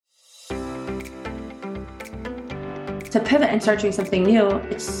To pivot and start doing something new,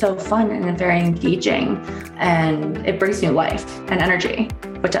 it's so fun and very engaging, and it brings new life and energy,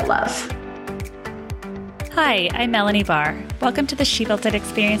 which I love. Hi, I'm Melanie Barr. Welcome to the She Built It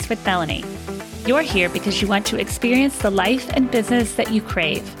Experience with Melanie. You're here because you want to experience the life and business that you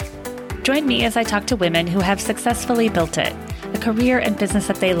crave. Join me as I talk to women who have successfully built it, a career and business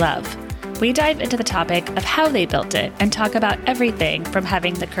that they love. We dive into the topic of how they built it and talk about everything from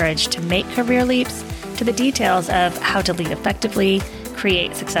having the courage to make career leaps to the details of how to lead effectively,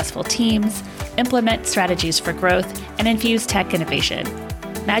 create successful teams, implement strategies for growth, and infuse tech innovation.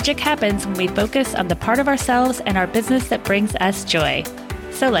 Magic happens when we focus on the part of ourselves and our business that brings us joy.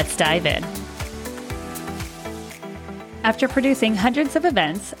 So let's dive in. After producing hundreds of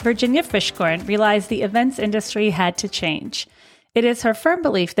events, Virginia Frischkorn realized the events industry had to change. It is her firm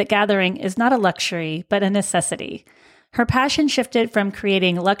belief that gathering is not a luxury, but a necessity. Her passion shifted from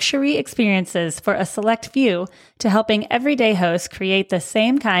creating luxury experiences for a select few to helping everyday hosts create the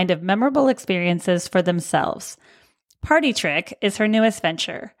same kind of memorable experiences for themselves. Partytrick is her newest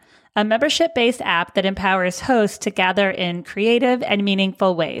venture, a membership-based app that empowers hosts to gather in creative and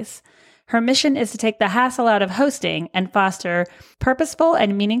meaningful ways. Her mission is to take the hassle out of hosting and foster purposeful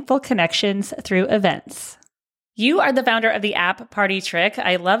and meaningful connections through events. You are the founder of the app Partytrick.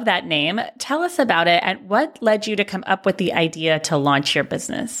 I love that name. Tell us about it and what led you to come up with the idea to launch your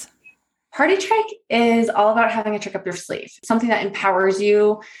business. Partytrick is all about having a trick up your sleeve, something that empowers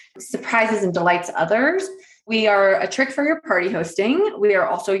you, surprises and delights others. We are a trick for your party hosting. We are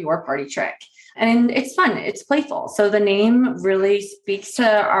also your party trick. And it's fun. It's playful. So the name really speaks to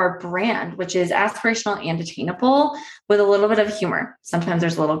our brand, which is aspirational and attainable with a little bit of humor. Sometimes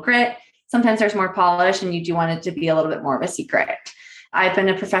there's a little grit. Sometimes there's more polish, and you do want it to be a little bit more of a secret. I've been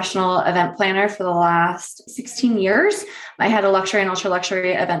a professional event planner for the last 16 years. I had a luxury and ultra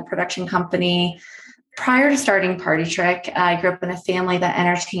luxury event production company. Prior to starting Partytrick, I grew up in a family that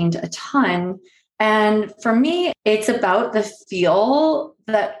entertained a ton. And for me, it's about the feel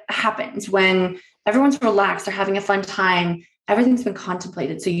that happens when everyone's relaxed, they're having a fun time, everything's been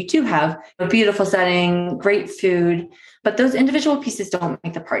contemplated. So you do have a beautiful setting, great food, but those individual pieces don't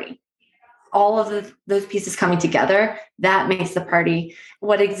make the party. All of those pieces coming together, that makes the party.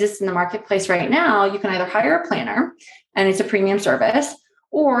 What exists in the marketplace right now, you can either hire a planner, and it's a premium service,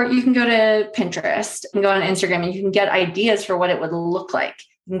 or you can go to Pinterest and go on Instagram and you can get ideas for what it would look like.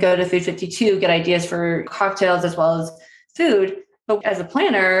 You can go to Food 52, get ideas for cocktails as well as food. But as a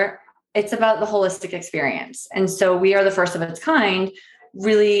planner, it's about the holistic experience. And so we are the first of its kind,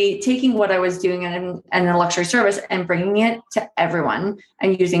 really taking what I was doing in a luxury service and bringing it to everyone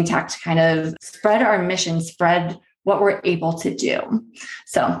and using tech to kind of spread our mission, spread what we're able to do.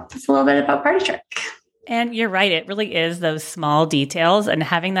 So that's a little bit about Partytrick. And you're right. It really is those small details, and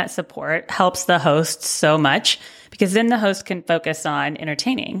having that support helps the host so much because then the host can focus on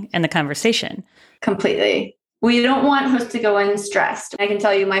entertaining and the conversation. Completely. We don't want hosts to go in stressed. I can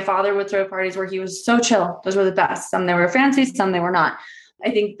tell you, my father would throw parties where he was so chill. Those were the best. Some they were fancy, some they were not. I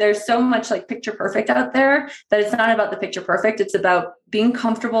think there's so much like picture perfect out there that it's not about the picture perfect. It's about being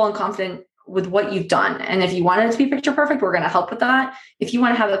comfortable and confident with what you've done. And if you want it to be picture perfect, we're going to help with that. If you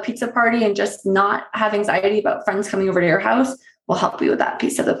want to have a pizza party and just not have anxiety about friends coming over to your house, we'll help you with that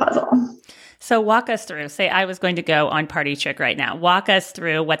piece of the puzzle. So walk us through, say I was going to go on Partytrick right now. Walk us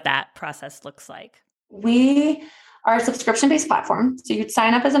through what that process looks like. We are a subscription-based platform. So you could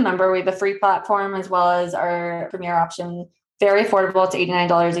sign up as a member. We have a free platform as well as our premier option. Very affordable. It's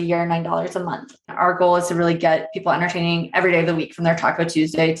 $89 a year, $9 a month. Our goal is to really get people entertaining every day of the week from their Taco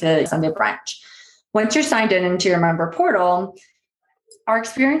Tuesday to Sunday brunch. Once you're signed in into your member portal, our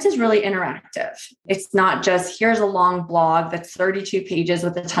experience is really interactive. It's not just here's a long blog that's 32 pages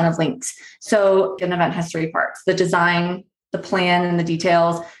with a ton of links. So an event has three parts: the design, the plan and the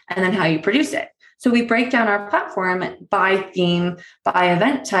details, and then how you produce it. So we break down our platform by theme, by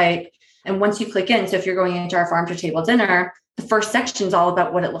event type. And once you click in, so if you're going into our farm to table dinner, the first section is all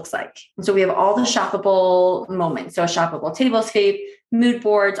about what it looks like. And so we have all the shoppable moments. So a shoppable tablescape, mood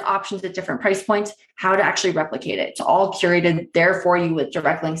boards, options at different price points, how to actually replicate it. It's all curated there for you with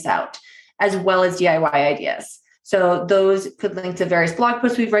direct links out, as well as DIY ideas. So those could link to various blog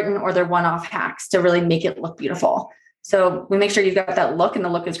posts we've written, or they're one-off hacks to really make it look beautiful. So we make sure you've got that look, and the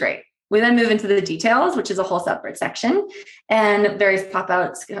look is great. We then move into the details, which is a whole separate section, and various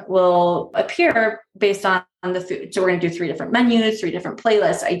pop-outs will appear based on the food. So we're going to do 3 different menus, 3 different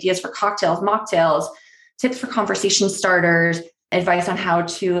playlists, ideas for cocktails, mocktails, tips for conversation starters, advice on how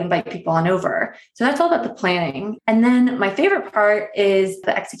to invite people on over. So that's all about the planning. And then my favorite part is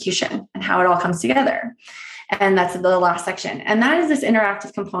the execution and how it all comes together. And that's the last section. And that is this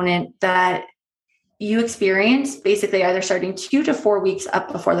interactive component that you experience basically either starting 2 to 4 weeks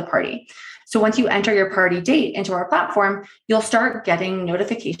up before the party. So once you enter your party date into our platform, you'll start getting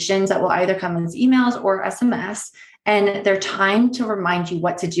notifications that will either come as emails or SMS, and they're timed to remind you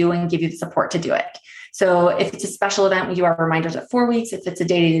what to do and give you the support to do it. So if it's a special event, we do our reminders at 4 weeks. If it's a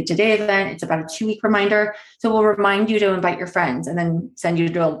day-to-day event, it's about a 2-week reminder. So we'll remind you to invite your friends and then send you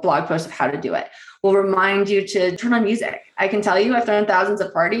to a blog post of how to do it. We'll remind you to turn on music. I can tell you, I've thrown thousands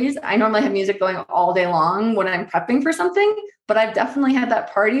of parties. I normally have music going all day long when I'm prepping for something, but I've definitely had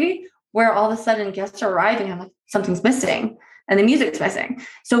that party where all of a sudden guests are arriving and I'm like, something's missing and the music's missing.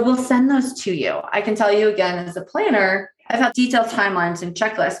 So we'll send those to you. I can tell you again, as a planner, I've had detailed timelines and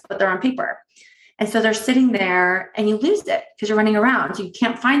checklists, but they're on paper. And so they're sitting there and you lose it because you're running around. So you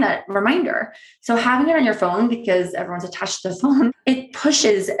can't find that reminder. So having it on your phone, because everyone's attached to the phone, it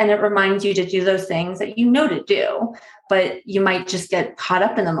pushes and it reminds you to do those things that you know to do, but you might just get caught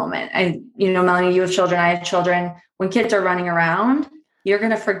up in the moment. Melanie, you have children, I have children. When kids are running around, you're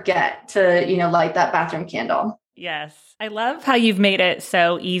going to forget to, light that bathroom candle. Yes. I love how you've made it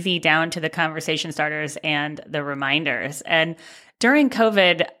so easy down to the conversation starters and the reminders. And during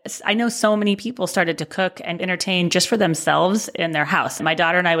COVID, I know so many people started to cook and entertain just for themselves in their house. My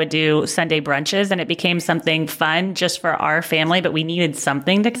daughter and I would do Sunday brunches, and it became something fun just for our family, but we needed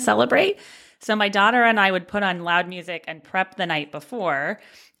something to celebrate. So my daughter and I would put on loud music and prep the night before.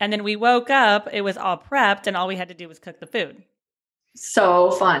 And then we woke up, it was all prepped, and all we had to do was cook the food.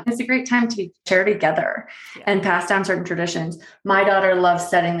 So fun. It's a great time to share together and pass down certain traditions. My daughter loves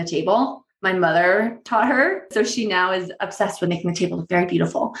setting the table. My mother taught her. So she now is obsessed with making the table look very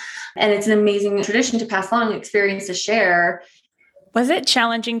beautiful. And it's an amazing tradition to pass along, experience to share. Was it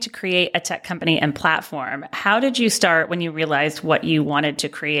challenging to create a tech company and platform? How did you start when you realized what you wanted to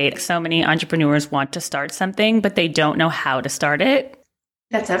create? So many entrepreneurs want to start something, but they don't know how to start it.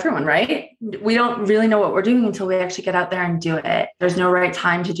 That's everyone, right? We don't really know what we're doing until we actually get out there and do it. There's no right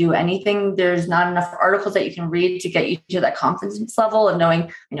time to do anything. There's not enough articles that you can read to get you to that confidence level of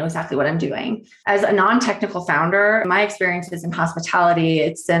knowing, I know exactly what I'm doing. As a non-technical founder, my experience is in hospitality.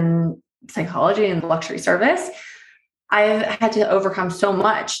 It's in psychology and luxury service. I've had to overcome so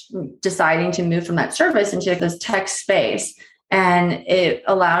much deciding to move from that service into this tech space. And it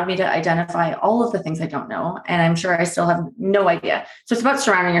allowed me to identify all of the things I don't know. And I'm sure I still have no idea. So it's about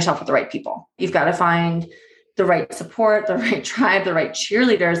surrounding yourself with the right people. You've got to find the right support, the right tribe, the right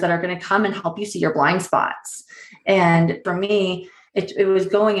cheerleaders that are going to come and help you see your blind spots. And for me, it was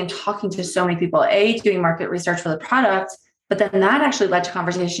going and talking to so many people, doing market research for the product, but then that actually led to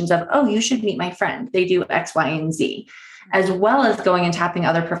conversations of, oh, you should meet my friend. They do X, Y, and Z, as well as going and tapping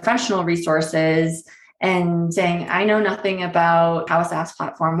other professional resources and saying, I know nothing about how a SaaS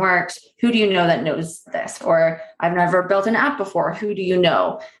platform works. Who do you know that knows this? Or I've never built an app before. Who do you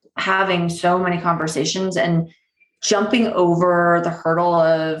know? Having so many conversations and jumping over the hurdle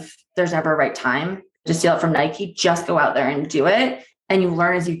of there's never a right time. To steal it from Nike, just go out there and do it. And you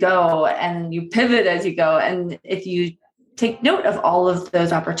learn as you go and you pivot as you go. And if you take note of all of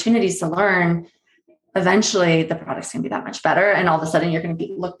those opportunities to learn, eventually the product's going to be that much better. And all of a sudden you're going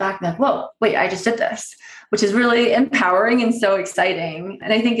to look back and like, whoa, wait, I just did this, which is really empowering and so exciting.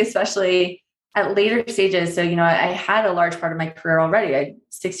 And I think especially at later stages. So, I had a large part of my career already. I had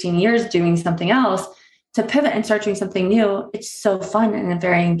 16 years doing something else. To pivot and start doing something new, it's so fun and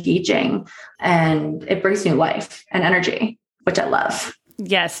very engaging. And it brings new life and energy, which I love.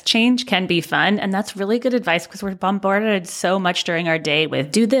 Yes, change can be fun. And that's really good advice because we're bombarded so much during our day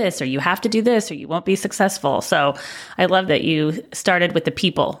with do this, or you have to do this, or you won't be successful. So I love that you started with the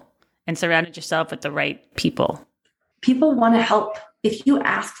people and surrounded yourself with the right people. People want to help. If you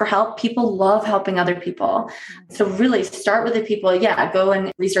ask for help, people love helping other people. So really start with the people. Yeah, go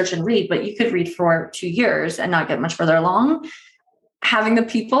and research and read, but you could read for 2 years and not get much further along. Having the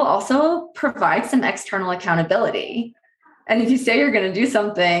people also provide some external accountability. And if you say you're going to do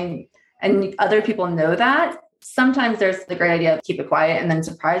something and other people know that, sometimes there's the great idea of keep it quiet and then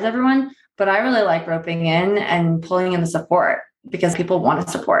surprise everyone. But I really like roping in and pulling in the support because people want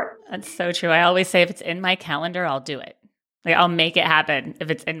to support. That's so true. I always say if it's in my calendar, I'll do it. Like I'll make it happen if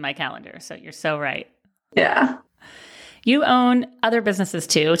it's in my calendar. So you're so right. Yeah. You own other businesses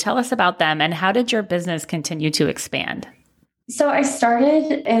too. Tell us about them and how did your business continue to expand? So I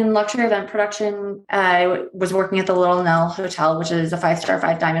started in luxury event production. I was working at the Little Nell Hotel, which is a 5-star,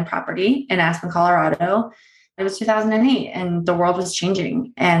 5-diamond property in Aspen, Colorado. It was 2008 and the world was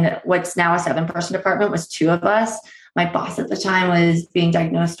changing. And what's now a 7-person department was 2 of us. My boss at the time was being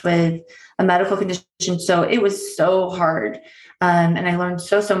diagnosed with a medical condition. So it was so hard. And I learned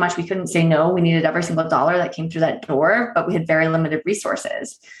so much. We couldn't say no. We needed every single dollar that came through that door, but we had very limited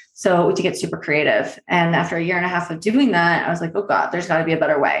resources. So we had to get super creative. And after a year and a half of doing that, I was like, oh God, there's got to be a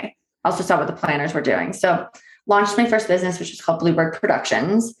better way. I also saw what the planners were doing. So launched my first business, which was called Bluebird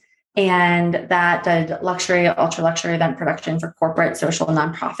Productions. And that did luxury, ultra luxury event production for corporate, social,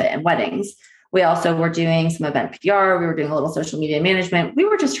 nonprofit, and weddings. We also were doing some event PR. We were doing a little social media management. We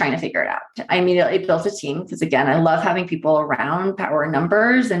were just trying to figure it out. I immediately built a team because, again, I love having people around, power in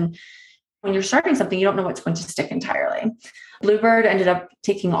numbers. And when you're starting something, you don't know what's going to stick entirely. Bluebird ended up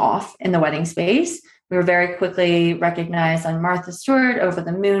taking off in the wedding space. We were very quickly recognized on Martha Stewart, Over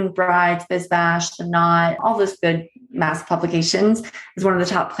the Moon, Brides, BizBash, The Knot, all those good mass publications, as one of the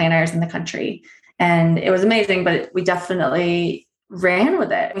top planners in the country. And it was amazing, but we definitely ran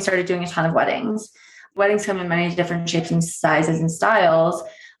with it. We started doing a ton of weddings. Weddings come in many different shapes and sizes and styles.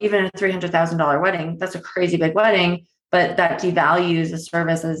 Even a $300,000 wedding, that's a crazy big wedding, but that devalues the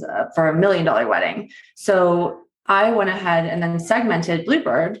services for $1 million wedding. So I went ahead and then segmented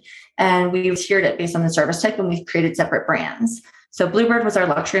Bluebird, and we tiered it based on the service type, and we've created separate brands. So Bluebird was our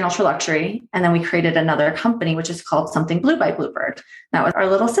luxury and ultra luxury. And then we created another company, which is called Something Blue by Bluebird. That was our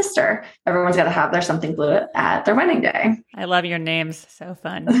little sister. Everyone's got to have their Something Blue at their wedding day. I love your names. So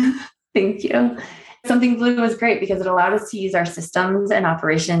fun. Thank you. Something Blue was great because it allowed us to use our systems and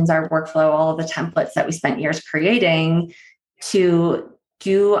operations, our workflow, all of the templates that we spent years creating to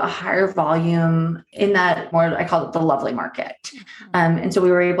do a higher volume in that more, I call it the lovely market. And so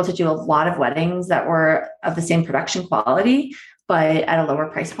we were able to do a lot of weddings that were of the same production quality, but at a lower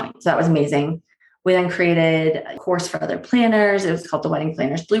price point. So that was amazing. We then created a course for other planners. It was called the Wedding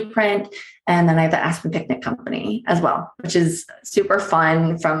Planner's Blueprint. And then I have the Aspen Picnic Company as well, which is super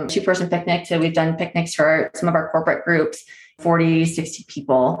fun, from 2-person picnic to we've done picnics for some of our corporate groups, 40, 60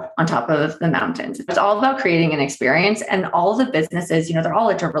 people on top of the mountains. It's all about creating an experience, and all the businesses, they're all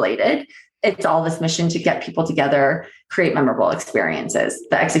interrelated. It's all this mission to get people together, create memorable experiences.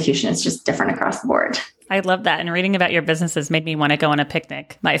 The execution is just different across the board. I love that. And reading about your businesses made me want to go on a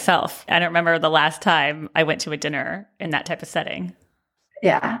picnic myself. I don't remember the last time I went to a dinner in that type of setting.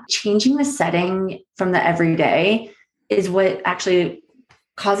 Yeah. Changing the setting from the everyday is what actually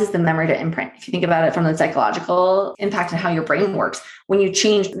causes the memory to imprint. If you think about it from the psychological impact and how your brain works, when you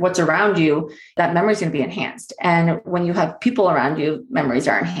change what's around you, that memory is going to be enhanced. And when you have people around you, memories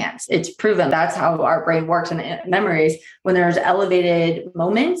are enhanced. It's proven that's how our brain works. And memories, when there's elevated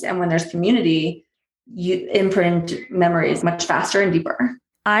moments and when there's community, you imprint memories much faster and deeper.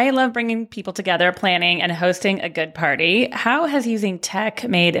 I love bringing people together, planning and hosting a good party. How has using tech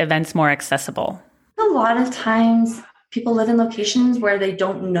made events more accessible? A lot of times people live in locations where they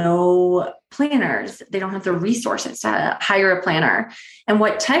don't know planners. They don't have the resources to hire a planner. And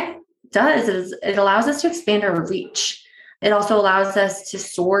what tech does is it allows us to expand our reach. It also allows us to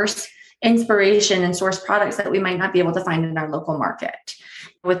source inspiration and source products that we might not be able to find in our local market.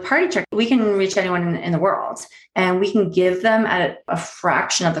 With Partytrick, we can reach anyone in the world, and we can give them at a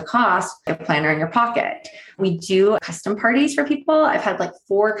fraction of the cost a planner in your pocket. We do custom parties for people. I've had like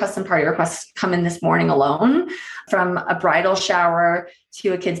 4 custom party requests come in this morning alone, from a bridal shower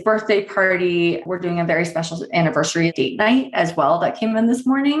to a kid's birthday party. We're doing a very special anniversary date night as well that came in this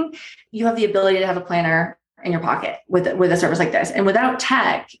morning. You have the ability to have a planner in your pocket with a service like this. And without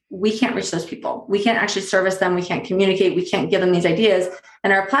tech, we can't reach those people. We can't actually service them. We can't communicate. We can't give them these ideas.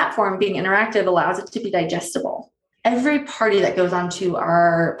 And our platform, being interactive, allows it to be digestible. Every party that goes onto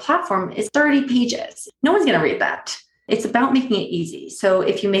our platform is 30 pages. No one's going to read that. It's about making it easy. So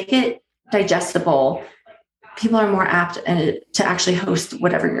if you make it digestible, people are more apt to actually host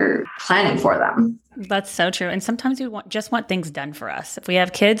whatever you're planning for them. That's so true. And sometimes we just want things done for us. If we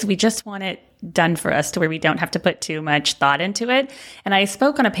have kids, we just want it done for us to where we don't have to put too much thought into it. And I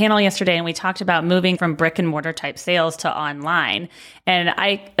spoke on a panel yesterday, and we talked about moving from brick and mortar type sales to online. And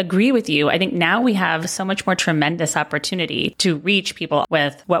I agree with you. I think now we have so much more tremendous opportunity to reach people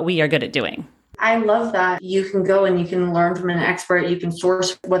with what we are good at doing. I love that you can go and you can learn from an expert. You can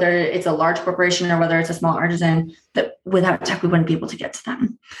source, whether it's a large corporation or whether it's a small artisan, that without tech, we wouldn't be able to get to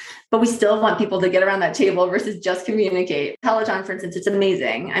them. But we still want people to get around that table versus just communicate. Peloton, for instance, it's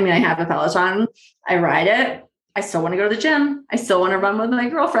amazing. I mean, I have a Peloton. I ride it. I still want to go to the gym. I still want to run with my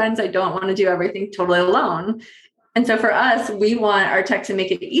girlfriends. I don't want to do everything totally alone. And so for us, we want our tech to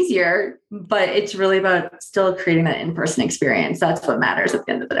make it easier, but it's really about still creating that in-person experience. That's what matters at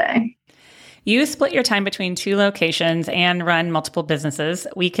the end of the day. You split your time between 2 locations and run multiple businesses.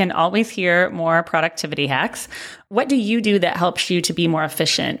 We can always hear more productivity hacks. What do you do that helps you to be more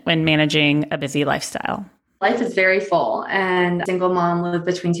efficient when managing a busy lifestyle? Life is very full, and single mom live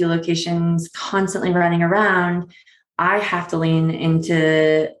between two locations, constantly running around. I have to lean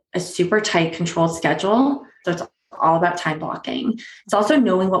into a super tight controlled schedule. So it's all about time blocking. It's also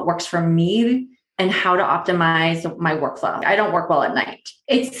knowing what works for me and how to optimize my workflow. I don't work well at night.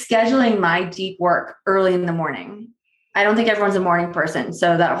 It's scheduling my deep work early in the morning. I don't think everyone's a morning person.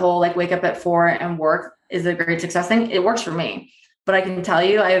 So that whole wake up at 4 and work is a great success thing. It works for me. But I can tell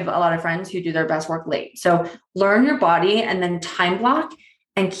you, I have a lot of friends who do their best work late. So learn your body and then time block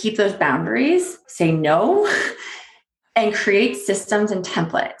and keep those boundaries. Say no and create systems and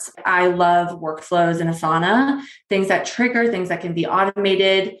templates. I love workflows in Asana, things that trigger, things that can be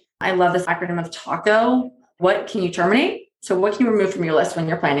automated. I love this acronym of TACO. What can you terminate? So what can you remove from your list when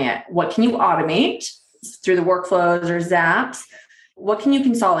you're planning it? What can you automate through the workflows or Zaps? What can you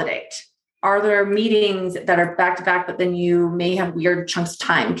consolidate? Are there meetings that are back to back, but then you may have weird chunks of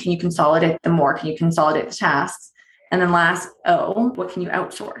time? Can you consolidate them more? Can you consolidate the tasks? And then last, what can you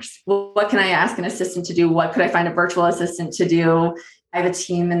outsource? Well, what can I ask an assistant to do? What could I find a virtual assistant to do? I have a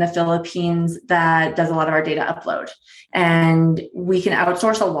team in the Philippines that does a lot of our data upload, and we can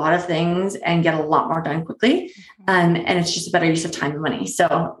outsource a lot of things and get a lot more done quickly. And it's just a better use of time and money.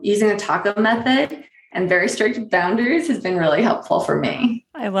 So using the TACO method and very strict boundaries has been really helpful for me.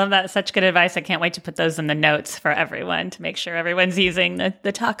 I love that. Such good advice. I can't wait to put those in the notes for everyone to make sure everyone's using the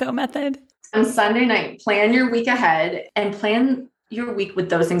TACO method. On Sunday night, plan your week ahead and plan your week with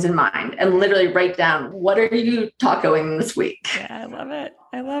those things in mind and literally write down, what are you tacoing this week? Yeah, I love it.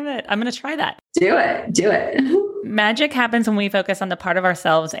 I love it. I'm going to try that. Do it. Magic happens when we focus on the part of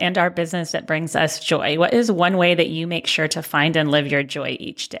ourselves and our business that brings us joy. What is one way that you make sure to find and live your joy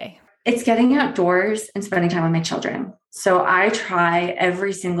each day? It's getting outdoors and spending time with my children. So I try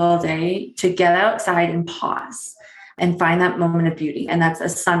every single day to get outside and pause and find that moment of beauty. And that's a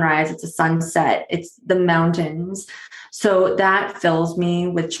sunrise, it's a sunset, it's the mountains. So that fills me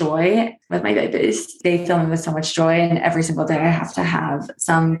with joy with my babies. They fill me with so much joy. And every single day I have to have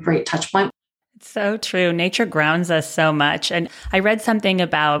some great touch point. It's so true. Nature grounds us so much. And I read something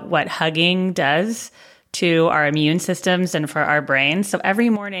about what hugging does to our immune systems and for our brains. So every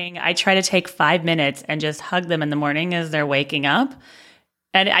morning I try to take 5 minutes and just hug them in the morning as they're waking up.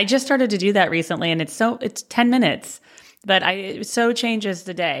 And I just started to do that recently, and it's 10 minutes, but it so changes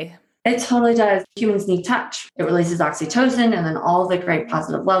the day. It totally does. Humans need touch. It releases oxytocin and then all the great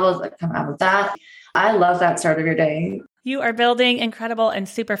positive levels that come out of that. I love that start of your day. You are building incredible and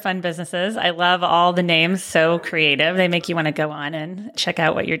super fun businesses. I love all the names, so creative. They make you want to go on and check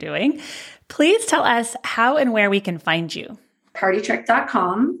out what you're doing. Please tell us how and where we can find you.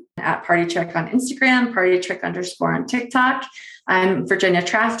 Partytrick.com, at Partytrick on Instagram, Partytrick_ on TikTok. I'm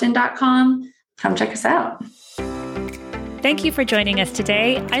VirginiaTrafton.com. Come check us out. Thank you for joining us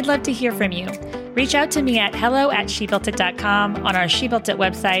today. I'd love to hear from you. Reach out to me at hello@shebuiltit.com, on our She Built It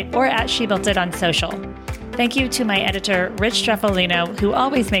website, or at She Built It on social. Thank you to my editor, Rich Streffolino, who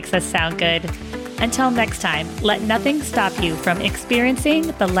always makes us sound good. Until next time, let nothing stop you from experiencing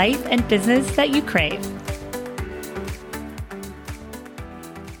the life and business that you crave.